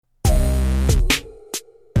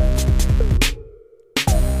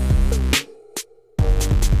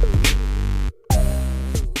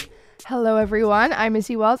Hello everyone, I'm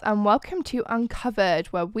Izzy Wells and welcome to Uncovered,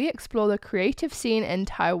 where we explore the creative scene in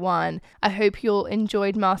Taiwan. I hope you all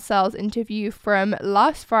enjoyed Marcel's interview from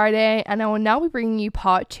last Friday, and I will now be bringing you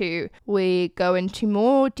part 2. We go into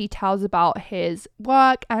more details about his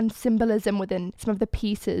work and symbolism within some of the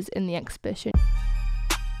pieces in the exhibition.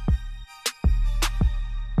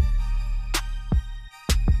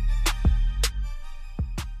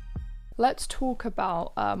 Let's talk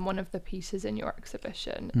about one of the pieces in your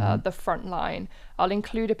exhibition, the front line. I'll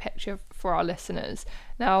include a picture for our listeners.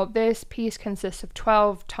 Now, this piece consists of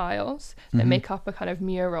 12 tiles that make up a kind of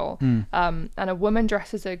mural. And a woman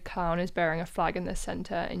dressed as a clown is bearing a flag in the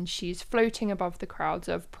center, and she's floating above the crowds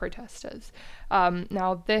of protesters.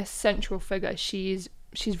 Now, this central figure, she's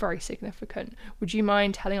very significant. Would you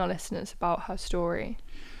mind telling our listeners about her story?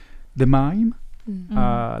 The mime,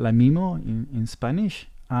 la mimo in Spanish.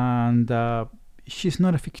 And she's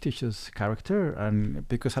not a fictitious character, and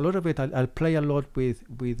because a lot of it, I'll play a lot with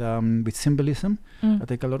symbolism. I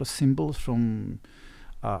take a lot of symbols from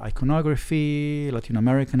iconography, Latin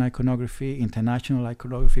American iconography, international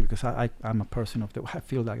iconography, because I'm a person of I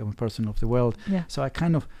feel like I'm a person of the world. Yeah. So I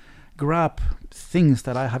kind of grab things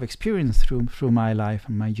that I have experienced through my life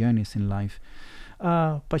and my journeys in life.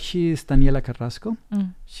 But she is Daniela Carrasco.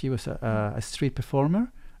 She was a street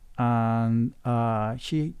performer. And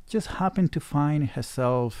she just happened to find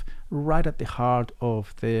herself right at the heart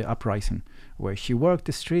of the uprising, where she worked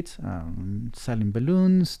the streets, selling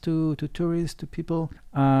balloons to tourists, to people.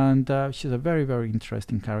 And she's a very, very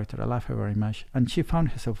interesting character. I love her very much. And she found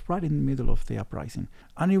herself right in the middle of the uprising.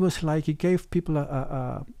 And it was like it gave people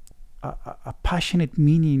a passionate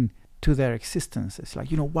meaning to their existence. It's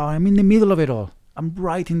like, wow, I'm in the middle of it all. I'm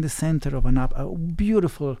right in the center of a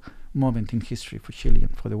beautiful moment in history for Chile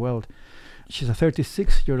and for the world. She's a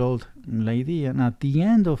 36-year-old lady, and at the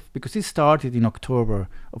end because it started in October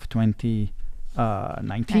of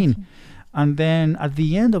 2019, and then at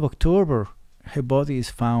the end of October, her body is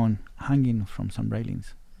found hanging from some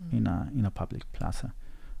railings in a public plaza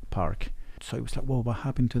park. So it was like, whoa, what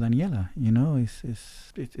happened to Daniela?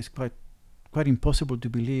 It's quite impossible to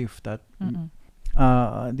believe that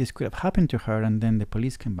this could have happened to her. And then the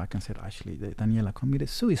police came back and said, actually, Daniela committed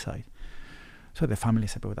suicide. So the family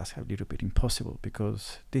said, well, that's a little bit impossible,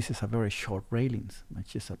 because this is a very short railings.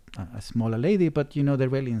 She's a smaller lady, but the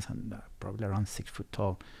railings are probably around 6 foot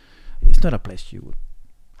tall. It's not a place you would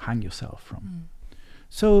hang yourself from.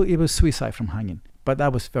 So it was suicide from hanging. But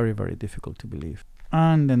that was very, very difficult to believe.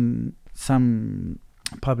 And then some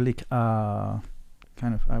public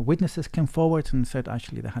witnesses came forward and said,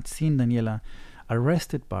 actually, they had seen Daniela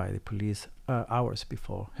arrested by the police hours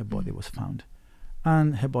before her body was found,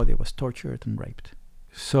 and her body was tortured and raped.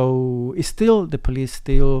 So the police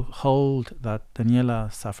still hold that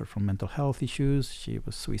Daniela suffered from mental health issues. She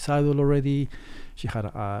was suicidal already. She had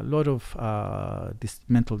a lot of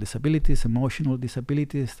mental disabilities, emotional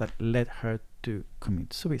disabilities that led her to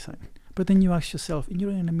commit suicide. But then you ask yourself, and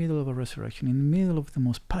you're in the middle of a resurrection, in the middle of the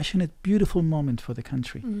most passionate, beautiful moment for the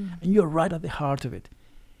country, and you're right at the heart of it.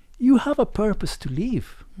 You have a purpose to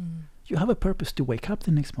live. You have a purpose to wake up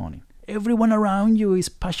the next morning. Everyone around you is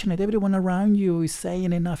passionate. Everyone around you is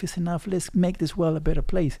saying enough is enough. Let's make this world a better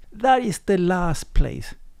place. That is the last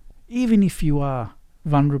place. Even if you are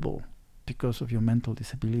vulnerable because of your mental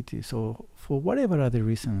disabilities or for whatever other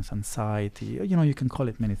reasons, anxiety, you can call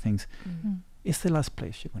it many things. It's the last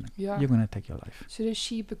place you're gonna take your life. So does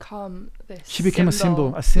she become this? She became a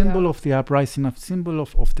symbol of the uprising, a symbol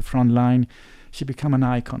of the front line. She became an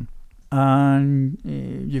icon, and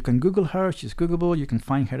you can Google her. She's Googleable. You can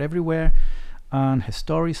find her everywhere, and her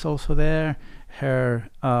story is also there. Her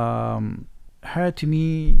to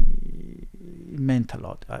me meant a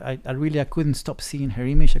lot. I couldn't stop seeing her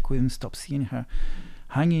image. I couldn't stop seeing her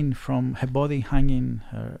hanging from her body, hanging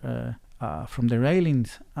her. From the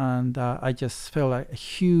railings, and I just felt a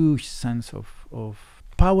huge sense of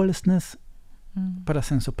powerlessness, but a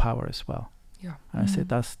sense of power as well. Yeah, and I said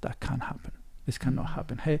that can't happen. This cannot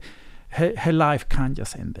happen. Her life can't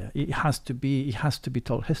just end there. It has to be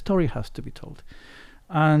told. Her story has to be told,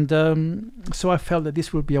 and so I felt that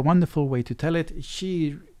this would be a wonderful way to tell it.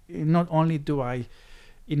 She not only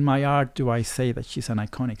in my art do I say that she's an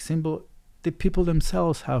iconic symbol. The people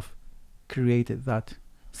themselves have created that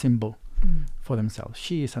symbol for themselves.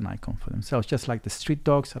 She is an icon for themselves, just like the street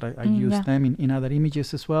dogs that I use them in other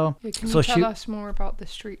images as well. Yeah, can you tell us more about the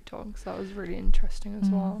street dogs? That was really interesting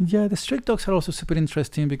as well. Yeah, the street dogs are also super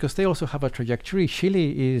interesting because they also have a trajectory.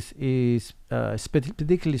 Chile is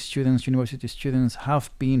particularly university students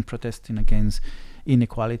have been protesting against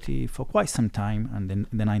inequality for quite some time, and then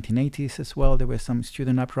in the 1980s as well there were some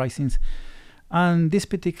student uprisings. And this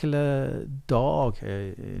particular dog,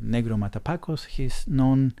 Negro Matapacos, he's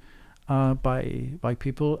known by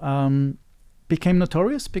people, became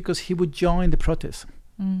notorious because he would join the protests.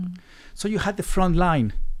 So you had the front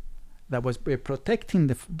line that was protecting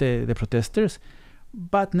the protesters,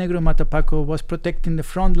 but Negro Matapaco was protecting the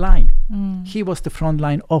front line. He was the front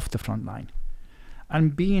line of the front line.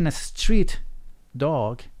 And being a street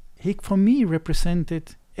dog, he, for me,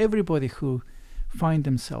 represented everybody who find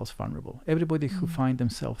themselves vulnerable, everybody who find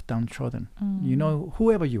themselves downtrodden, you know,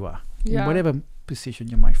 whoever you are, in whatever position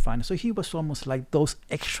you might find. So he was almost like those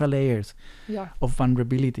extra layers of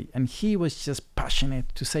vulnerability. And he was just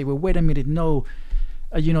passionate to say, well, wait a minute, no,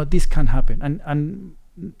 you know, this can't happen. And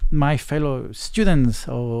my fellow students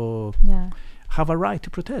have a right to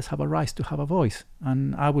protest, have a right to have a voice,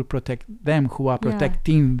 and I will protect them who are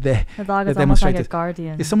protecting the dog is demonstrators. almost like a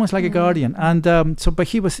guardian. It's almost like a guardian. And but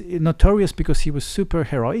he was notorious because he was super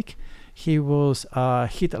heroic. He was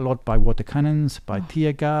hit a lot by water cannons, by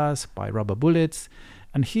tear gas, by rubber bullets,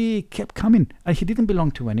 and he kept coming. And he didn't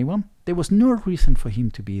belong to anyone. There was no reason for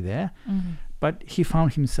him to be there. But he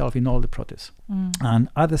found himself in all the protests, and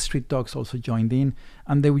other street dogs also joined in,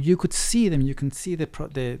 and you could see them. You can see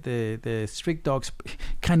the street dogs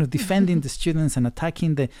kind of defending the students and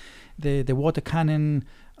attacking the water cannon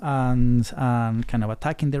and kind of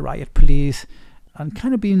attacking the riot police, and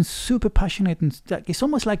kind of being super passionate. And it's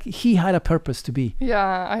almost like he had a purpose to be.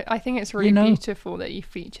 Yeah, I think it's really beautiful that you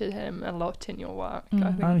featured him a lot in your work.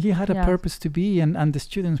 He had a purpose to be, and the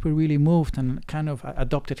students were really moved and kind of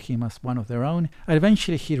adopted him as one of their own. And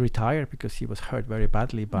eventually he retired because he was hurt very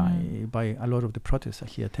badly by a lot of the protests that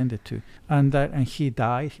he attended to. And he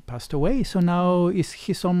died, he passed away. So now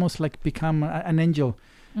he's almost like become an angel.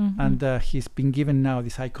 And he's been given now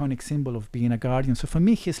this iconic symbol of being a guardian. So for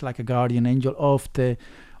me, he's like a guardian angel of the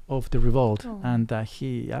revolt, and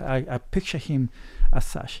I picture him as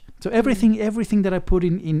such. So everything that I put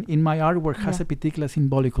in my artwork has a particular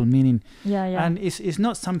symbolical meaning. And it's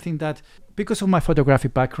not something that, because of my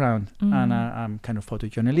photographic background, and I'm kind of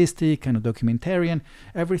photojournalistic, kind of documentarian,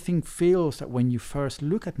 everything feels that when you first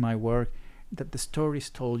look at my work, that the stories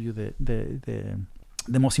told you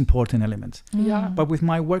the most important elements. But with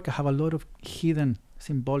my work, I have a lot of hidden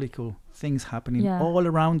symbolical things happening all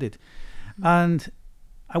around it. And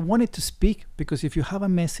I wanted to speak because if you have a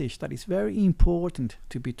message that is very important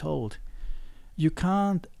to be told, you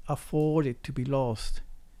can't afford it to be lost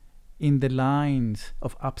in the lines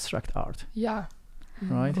of abstract art.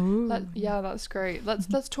 Right? That's great.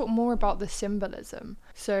 Let's talk more about the symbolism.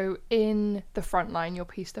 So in the Frontline, your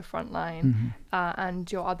piece The Frontline,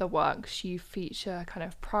 and your other works, you feature kind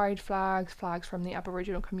of pride flags from the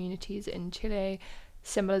Aboriginal communities in Chile,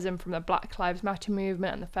 symbolism from the Black Lives Matter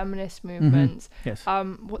movement and the feminist movements. Yes.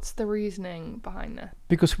 What's the reasoning behind that?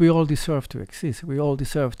 Because we all deserve to exist. We all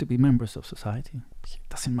deserve to be members of society. It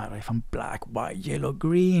doesn't matter if I'm black, white, yellow,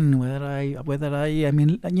 green, whether I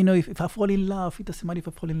mean, you know, if I fall in love, it doesn't matter if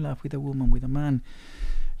I fall in love with a woman, with a man,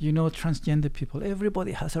 you know, transgender people,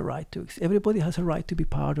 everybody has a right to be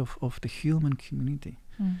part of the human community.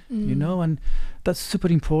 You know, and that's super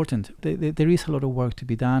important. There is a lot of work to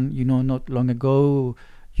be done. You know, not long ago,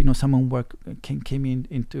 you know, someone came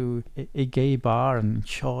into a gay bar and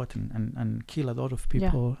shot and killed a lot of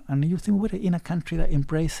people. And you think, we're in a country that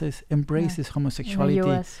embraces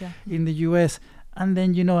homosexuality in the US, and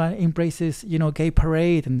then, you know, embraces, you know, gay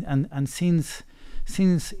parade, and since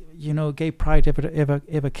you know, gay pride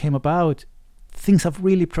ever came about, things have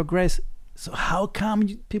really progressed. So how come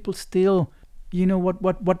people still, you know,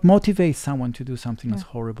 what motivates someone to do something as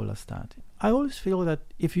horrible as that? I always feel that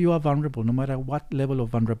if you are vulnerable, no matter what level of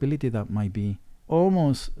vulnerability that might be,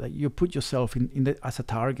 almost like you put yourself as a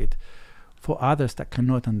target for others that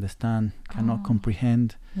cannot understand, cannot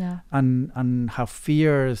comprehend, and have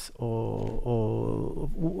fears or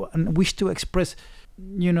and wish to express,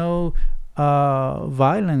 you know,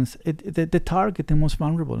 violence. The target, the most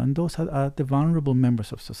vulnerable, and those are the vulnerable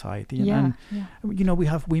members of society. And you know, we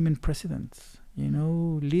have women presidents, you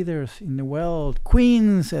know, leaders in the world,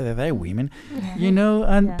 queens, they're women, you know,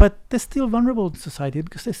 but they're still vulnerable in society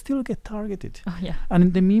because they still get targeted.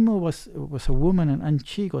 And the Mimo was a woman, and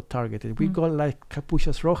she got targeted. We got like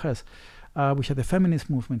Capuchas Rojas, which are the feminist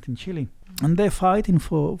movement in Chile, and they're fighting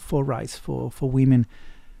for rights for women.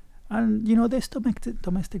 And, you know, there's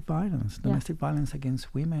domestic violence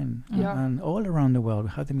against women, and all around the world.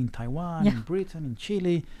 We have them in Taiwan, in Britain, in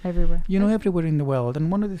Chile. Everywhere. You know, everywhere in the world. And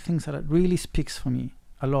one of the things that really speaks for me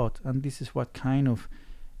a lot, and this is what kind of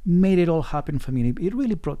made it all happen for me, it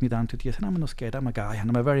really brought me down to tears. And I'm not scared. I'm a guy, and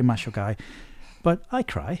I'm a very macho guy. But I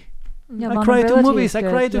cry. Yeah, I cry to vulnerability movies. is I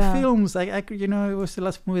good, cry to yeah. films. It was the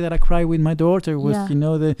last movie that I cried with my daughter. Was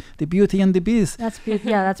Yeah. the Beauty and the Beast. That's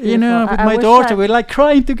beautiful. With I my wish daughter, that- we're like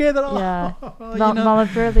crying together. Yeah. You know.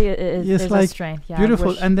 Vulnerability is Yes, a like, strength. Yeah, I Beautiful.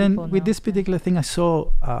 wish And then people with know. this particular thing, I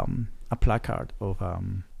saw a placard of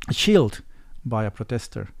a shield by a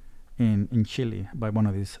protester in Chile, by one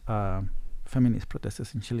of these feminist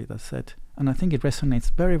protesters in Chile, that said, and I think it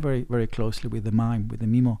resonates very, very, very closely with the mime, with the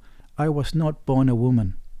memo, I was not born a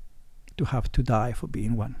woman to have to die for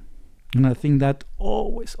being one. And I think that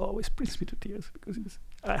always brings me to tears, because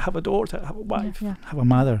I have a daughter, I have a wife, I have a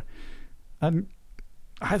mother, and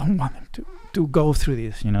I don't want them to go through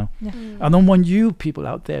this, you know. Yeah. I don't want you people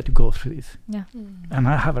out there to go through this. Yeah. And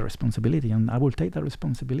I have a responsibility, and I will take that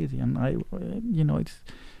responsibility, and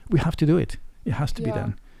we have to do it. It has to be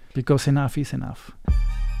done, because enough is enough.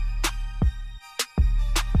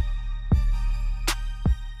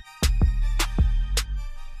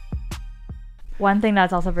 One thing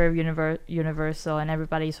that's also very universal, and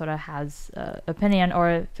everybody sort of has opinion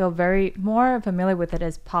or feel very more familiar with it,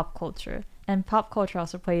 is pop culture. And pop culture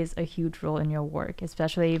also plays a huge role in your work,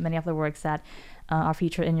 especially many of the works that are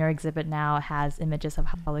featured in your exhibit now has images of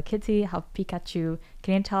Hello Kitty, of Pikachu.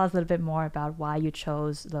 Can you tell us a little bit more about why you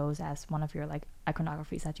chose those as one of your like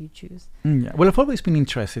iconographies that you choose? Well, I've always been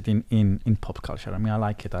interested in pop culture. I mean, I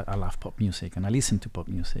like it. I love pop music, and I listen to pop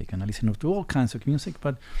music, and I listen to all kinds of music.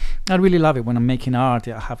 But I really love it when I'm making art.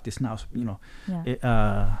 I have this now, and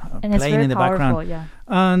playing in the background. Yeah.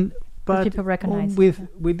 And but people recognize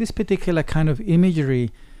with this particular kind of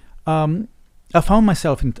imagery, I found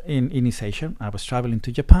myself in East Asia. I was traveling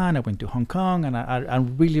to Japan. I went to Hong Kong, and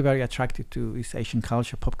I'm really very attracted to East Asian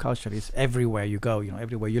culture. Pop culture is everywhere you go,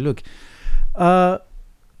 everywhere you look.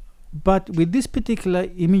 But with this particular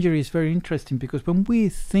imagery, is very interesting, because when we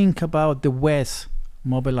think about the West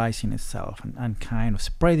mobilizing itself and kind of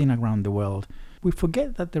spreading around the world, we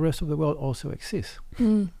forget that the rest of the world also exists.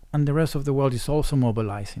 And the rest of the world is also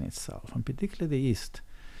mobilizing itself, and particularly the East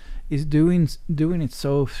is doing it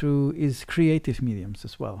so through its creative mediums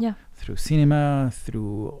as well. Yeah. Through cinema,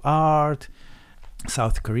 through art.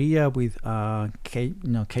 South Korea with K-pop,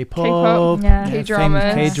 K-dramas.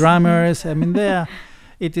 K-dramas. I mean,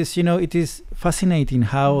 it is fascinating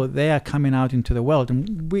how they are coming out into the world,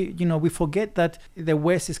 and we forget that the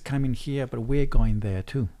West is coming here, but we're going there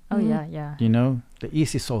too. Oh yeah. The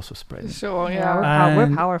East is also spreading. Sure,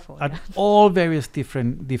 we're powerful at all various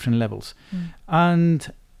different levels,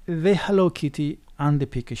 and the Hello Kitty and the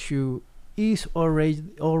Pikachu is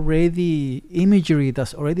already imagery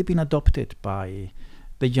that's already been adopted by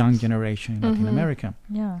the young generation in Latin America.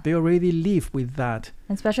 Yeah, they already live with that,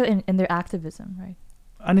 and especially in their activism, right?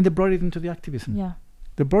 And they brought it into the activism. Yeah,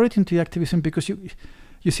 they brought it into the activism because you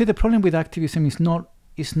see, the problem with activism is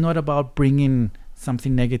not about bringing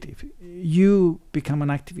something negative. You become an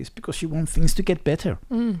activist because you want things to get better.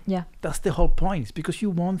 Yeah, that's the whole point. It's because you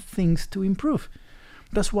want things to improve.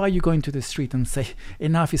 That's why you go into the street and say,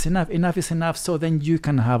 enough is enough, enough is enough, so then you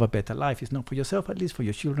can have a better life. It's not for yourself, at least for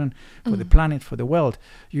your children, for the planet, for the world.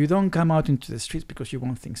 You don't come out into the streets because you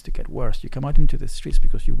want things to get worse. You come out into the streets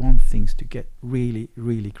because you want things to get really,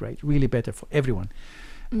 really great, really better for everyone.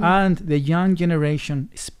 And the young generation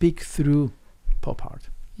speak through pop art,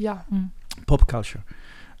 pop culture.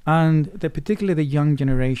 And particularly the young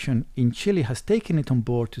generation in Chile has taken it on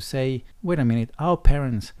board to say, wait a minute, our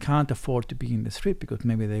parents can't afford to be in the street because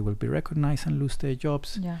maybe they will be recognized and lose their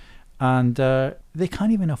jobs. Yeah. And they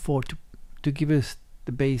can't even afford to give us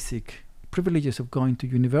the basic privileges of going to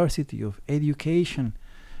university, of education,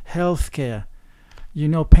 healthcare,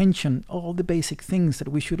 pension, all the basic things that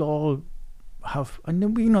we should all have.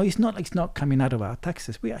 And it's not coming out of our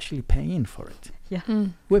taxes. We're actually paying for it. Yeah.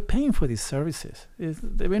 We're paying for these services.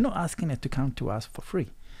 We're not asking it to come to us for free.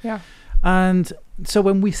 Yeah. And so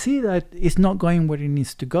when we see that it's not going where it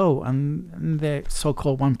needs to go, and the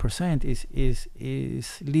so-called 1% is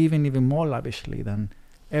living even more lavishly than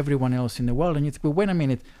everyone else in the world, and you think, well, wait a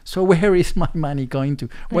minute, so where is my money going to?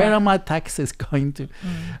 Where are my taxes going to?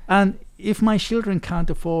 And if my children can't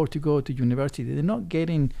afford to go to university, they're not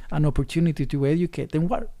getting an opportunity to educate, then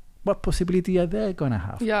what possibility are they going to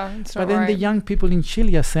have? Yeah, it's but not then right. the young people in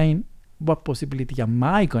Chile are saying, what possibility am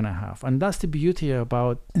I going to have? And that's the beauty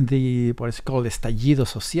about what is called estallido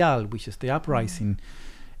social, which is the uprising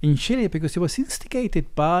in Chile, because it was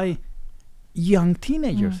instigated by young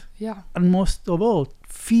teenagers. And most of all,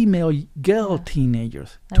 female girl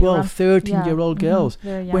teenagers, like 12, 13-year-old girls,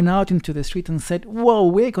 went out into the street and said, whoa,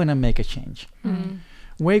 we're going to make a change.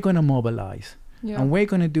 We're going to mobilize. and we're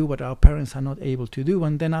going to do what our parents are not able to do.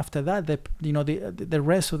 And then after that, the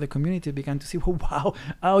rest of the community began to see, oh, wow,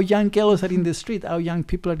 our young girls are in the street, our young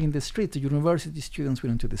people are in the streets, the university students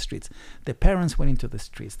went into the streets, the parents went into the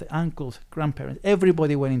streets, the uncles, grandparents,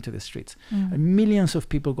 everybody went into the streets. And millions of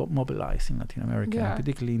people got mobilized in Latin America, and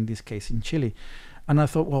particularly in this case in Chile. And I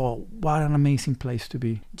thought, well, what an amazing place to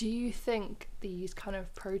be. Do you think these kind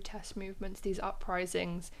of protest movements, these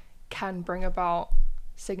uprisings, can bring about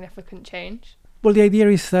significant change? Well, the idea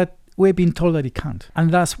is that we're being told that it can't.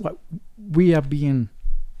 And that's what we are being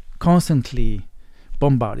constantly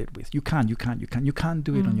bombarded with. You can't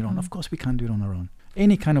do it on your own. Of course we can't do it on our own.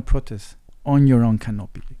 Any kind of protest on your own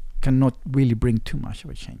cannot really bring too much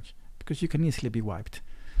of a change, because you can easily be wiped.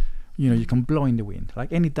 You can blow in the wind.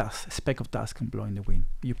 Like any dust, a speck of dust can blow in the wind.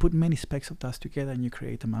 You put many specks of dust together and you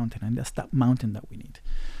create a mountain, and that's that mountain that we need.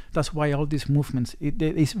 That's why all these movements, it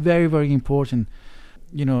is very, very important.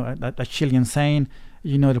 That Chilean saying,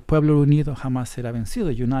 el pueblo unido jamás será vencido.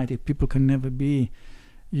 United people can never be,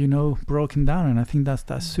 broken down. And I think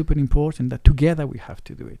that's super important, that together we have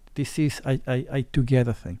to do it. This is a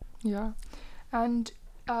together thing. Yeah. And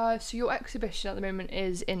so your exhibition at the moment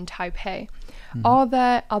is in Taipei. Are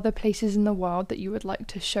there other places in the world that you would like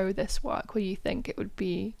to show this work where you think it would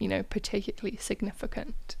be, particularly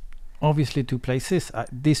significant? Obviously 2 places.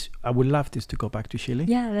 I would love this to go back to Chile.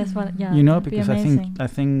 Yeah, that's what. Yeah, because I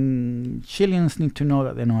think Chileans need to know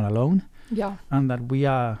that they're not alone. Yeah. And that we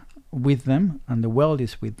are with them, and the world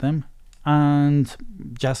is with them. And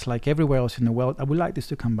just like everywhere else in the world, I would like this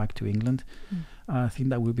to come back to England. I think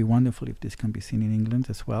that would be wonderful if this can be seen in England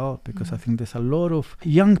as well, because I think there's a lot of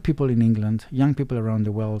young people in England, young people around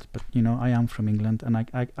the world. But I am from England, and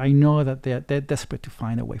I know that they're desperate to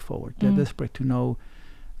find a way forward. They're desperate to know.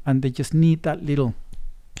 And they just need that little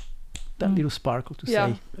sparkle to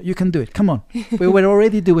say, you can do it. Come on. We were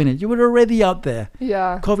already doing it. You were already out there.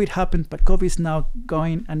 Yeah. COVID happened, but COVID is now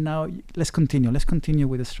going, and now let's continue. Let's continue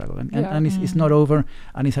with the struggle. And it's not over.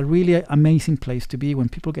 And it's a really amazing place to be when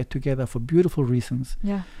people get together for beautiful reasons.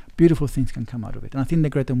 Yeah. Beautiful things can come out of it. And I think the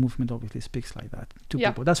Greta movement obviously speaks like that to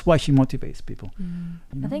people. That's why she motivates people.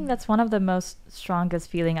 I think that's one of the most strongest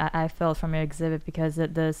feeling I felt from your exhibit, because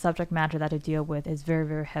the subject matter that you deal with is very,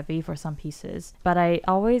 very heavy for some pieces. But I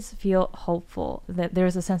always feel hopeful that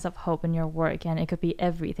there's a sense of hope in your work, and it could be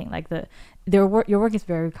everything. Like your work is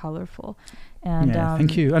very colorful. And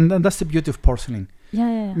thank you. And that's the beauty of porcelain.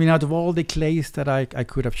 Yeah. I mean, out of all the clays that I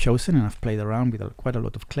could have chosen, and I've played around with quite a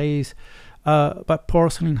lot of clays, but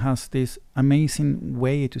porcelain has this amazing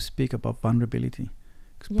way to speak about vulnerability.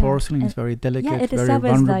 Porcelain is very delicate, very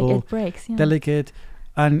vulnerable, like it breaks, delicate,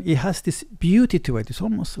 and it has this beauty to it. It's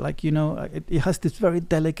almost like, it has this very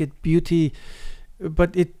delicate beauty,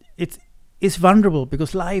 but it's vulnerable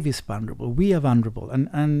because life is vulnerable. We are vulnerable,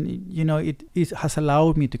 and it has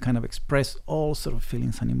allowed me to kind of express all sort of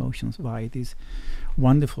feelings and emotions by this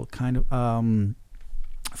wonderful kind of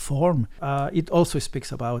form. It also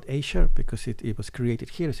speaks about Asia, because it was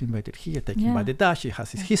created here, it's invented here, taken by the Dutch. It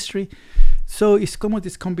has its history. So it's come with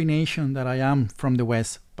this combination that I am from the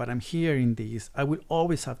West, but I'm here in the East. I will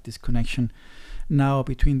always have this connection now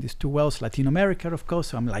between these 2 worlds, Latin America, of course.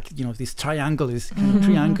 So I'm like, this triangle, this kind of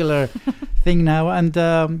triangular thing now, and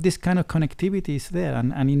this kind of connectivity is there.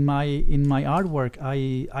 And in my artwork,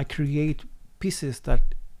 I create pieces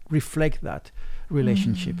that reflect that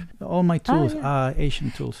relationship. All my tools are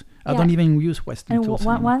Asian tools. I don't even use Western tools.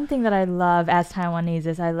 One thing that I love as Taiwanese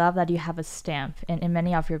is I love that you have a stamp in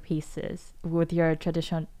many of your pieces with your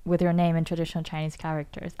name in traditional Chinese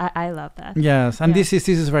characters. I love that. Yes, and this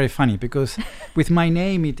is very funny, because with my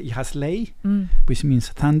name it has Lei, which means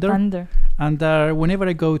thunder. And whenever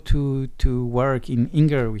I go to work in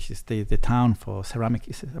Inger, which is the town for ceramic,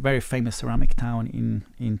 it's a very famous ceramic town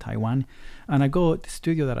in Taiwan, and I go, the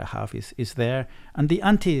studio that I have is there, and the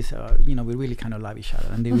aunties we really kind of love each other,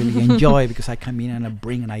 and they really enjoy, because I come in and I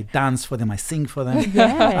bring and I dance for them, I sing for them,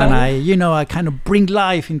 and I kind of bring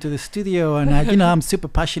life into the studio, and I'm super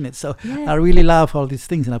passionate, so I really love all these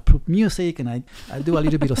things, and I put music, and I do a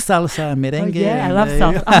little bit of salsa and merengue. I love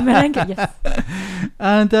salsa. Merengue, yes.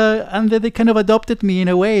 And they kind of adopted me in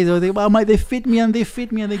a way. So they feed me and they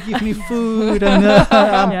give me food, and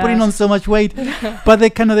I'm putting on so much weight, but they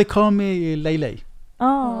call me Lele.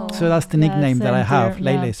 Oh, so that's the nickname that I have, dear,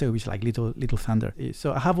 Lele. So it's like little thunder.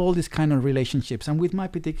 So I have all these kind of relationships, and with my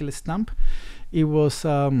particular stamp, it was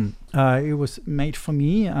made for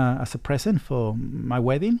me as a present for my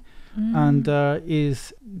wedding, and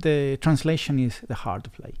is the translation is the heart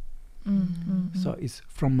of Lei. So it's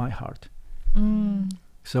from my heart.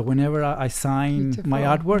 So whenever I sign my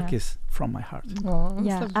Beautiful. artwork Yeah. is from my heart. Oh, that's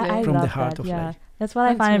Yeah, lovely. I From the love heart that. of Yeah, Lake. that's what I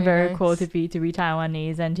That's find really very cool nice. to be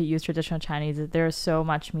Taiwanese and to use traditional Chinese. That there's so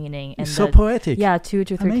much meaning in It's so the poetic. 2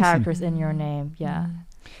 to 3 Amazing. characters in your name. Yeah. Mm.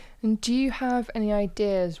 And do you have any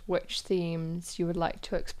ideas which themes you would like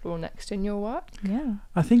to explore next in your work? Yeah.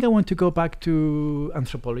 I think I want to go back to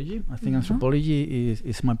anthropology. I think Mhm. anthropology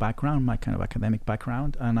is my background, my kind of academic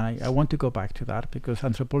background, and I want to go back to that because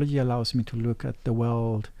anthropology allows me to look at the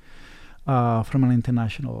world from an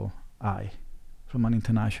international eye, from an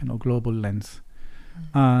international global lens.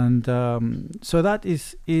 And so that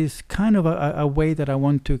is kind of a way that I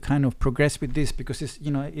want to kind of progress with this, because it's,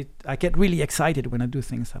 I get really excited when I do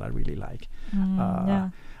things that I really like, Yeah.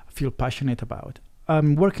 feel passionate about.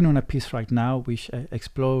 I'm working on a piece right now which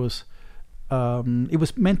explores. It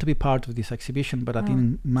was meant to be part of this exhibition, but I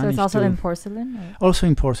didn't So manage it's also to. in porcelain? Or? Also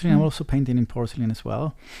in porcelain. I'm Mm. also painting in porcelain as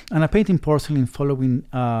well, and I paint in porcelain following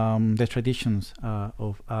the traditions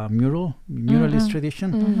of muralist Mhm.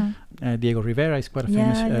 tradition. Mhm. Diego Rivera is quite a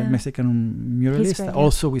famous Yeah. Mexican muralist, great, yeah.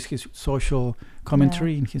 also with his social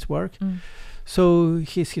commentary in his work. Mm. So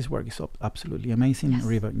his work is absolutely amazing. Yes.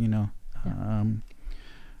 River, Yeah.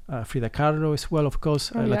 Frida Kahlo as well, of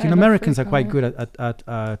course. Oh, yeah, I Latin love Americans Frida are quite Kahlo. good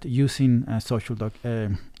at using social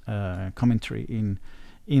commentary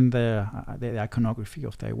in the iconography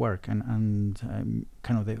of their work, and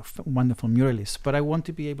kind of the wonderful muralists. But I want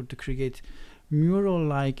to be able to create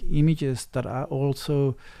mural-like images that are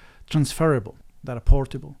also transferable, that are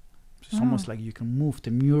portable. It's almost like you can move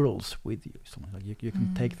the murals with you. It's almost like you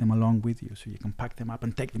can take them along with you, so you can pack them up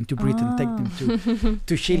and take them to Britain, take them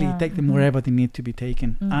to Chile, Yeah. take them Mhm. wherever they need to be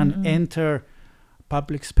taken, and Mhm. enter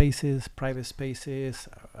public spaces, private spaces,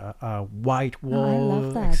 a white wall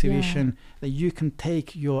love that, exhibition, that you can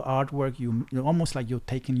take your artwork, you're almost like you're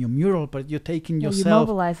taking your mural, but you're taking Yeah, yourself,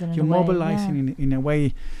 you mobilize it in you're a way. mobilizing in a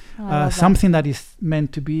way, Oh, I love something that is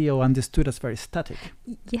meant to be or understood as very static.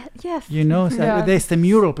 Yeah, yes. You know, so Yeah. there's the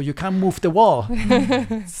mural, but you can't move the wall.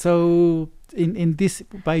 So in this,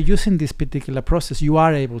 by using this particular process, you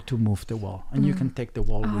are able to move the wall, and you can take the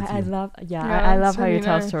wall with I you. love, Yeah, I love it's how you really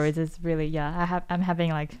tell nice. stories. It's really, I'm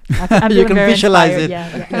having like, I'm You feeling can very visualize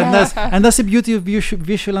inspired. it. Yeah. And that's the beauty of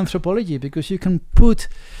visual anthropology, because you can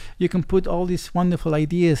put all these wonderful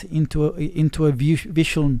ideas into a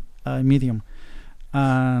visual medium,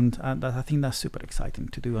 and that, I think that's super exciting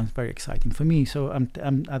to do, and very exciting for me. So I'm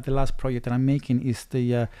at the last project that I'm making is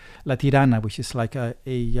the La Tirana, which is like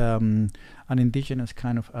an indigenous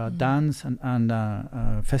kind of dance and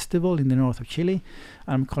festival in the north of Chile.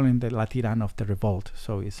 I'm calling the La Tirana of the revolt.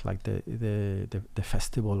 So it's like the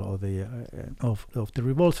festival or the of the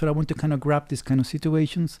revolt. So I want to kind of grab these kind of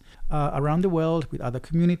situations around the world with other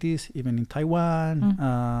communities, even in Taiwan,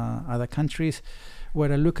 other countries,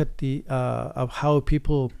 where I look at the of how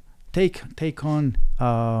people take on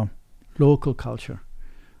local culture,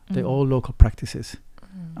 the old local practices,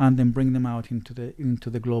 and then bring them out into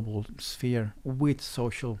the global sphere with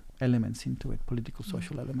social elements into it, political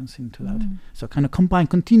social elements into that. So kind of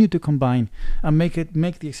continue to combine, and make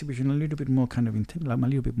the exhibition a little bit more kind of a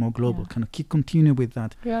little bit more global. Kind of continue with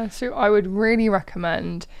that. Yeah, so I would really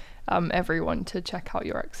recommend everyone to check out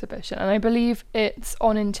your exhibition, and I believe it's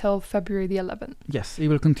on until February the 11th. Yes, it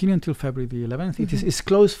will continue until February the 11th. It's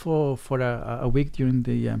closed for a week during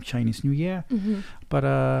the Chinese New Year, but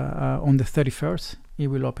on the 31st it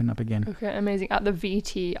will open up again. Okay, amazing. At the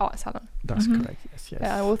VT Art Salon. That's correct. Yes.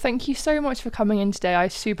 Yeah, well, thank you so much for coming in today. I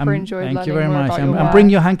super enjoyed learning Thank you very more much. about your And work. bring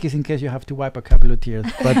your hankies in case you have to wipe a couple of tears.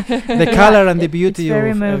 But the color and the beauty it's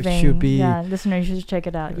very of moving. should be. Yeah, listeners, you should check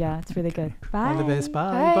it out. Yeah, it's really good. Bye. All the best.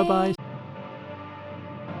 Bye. Bye. Bye. Bye.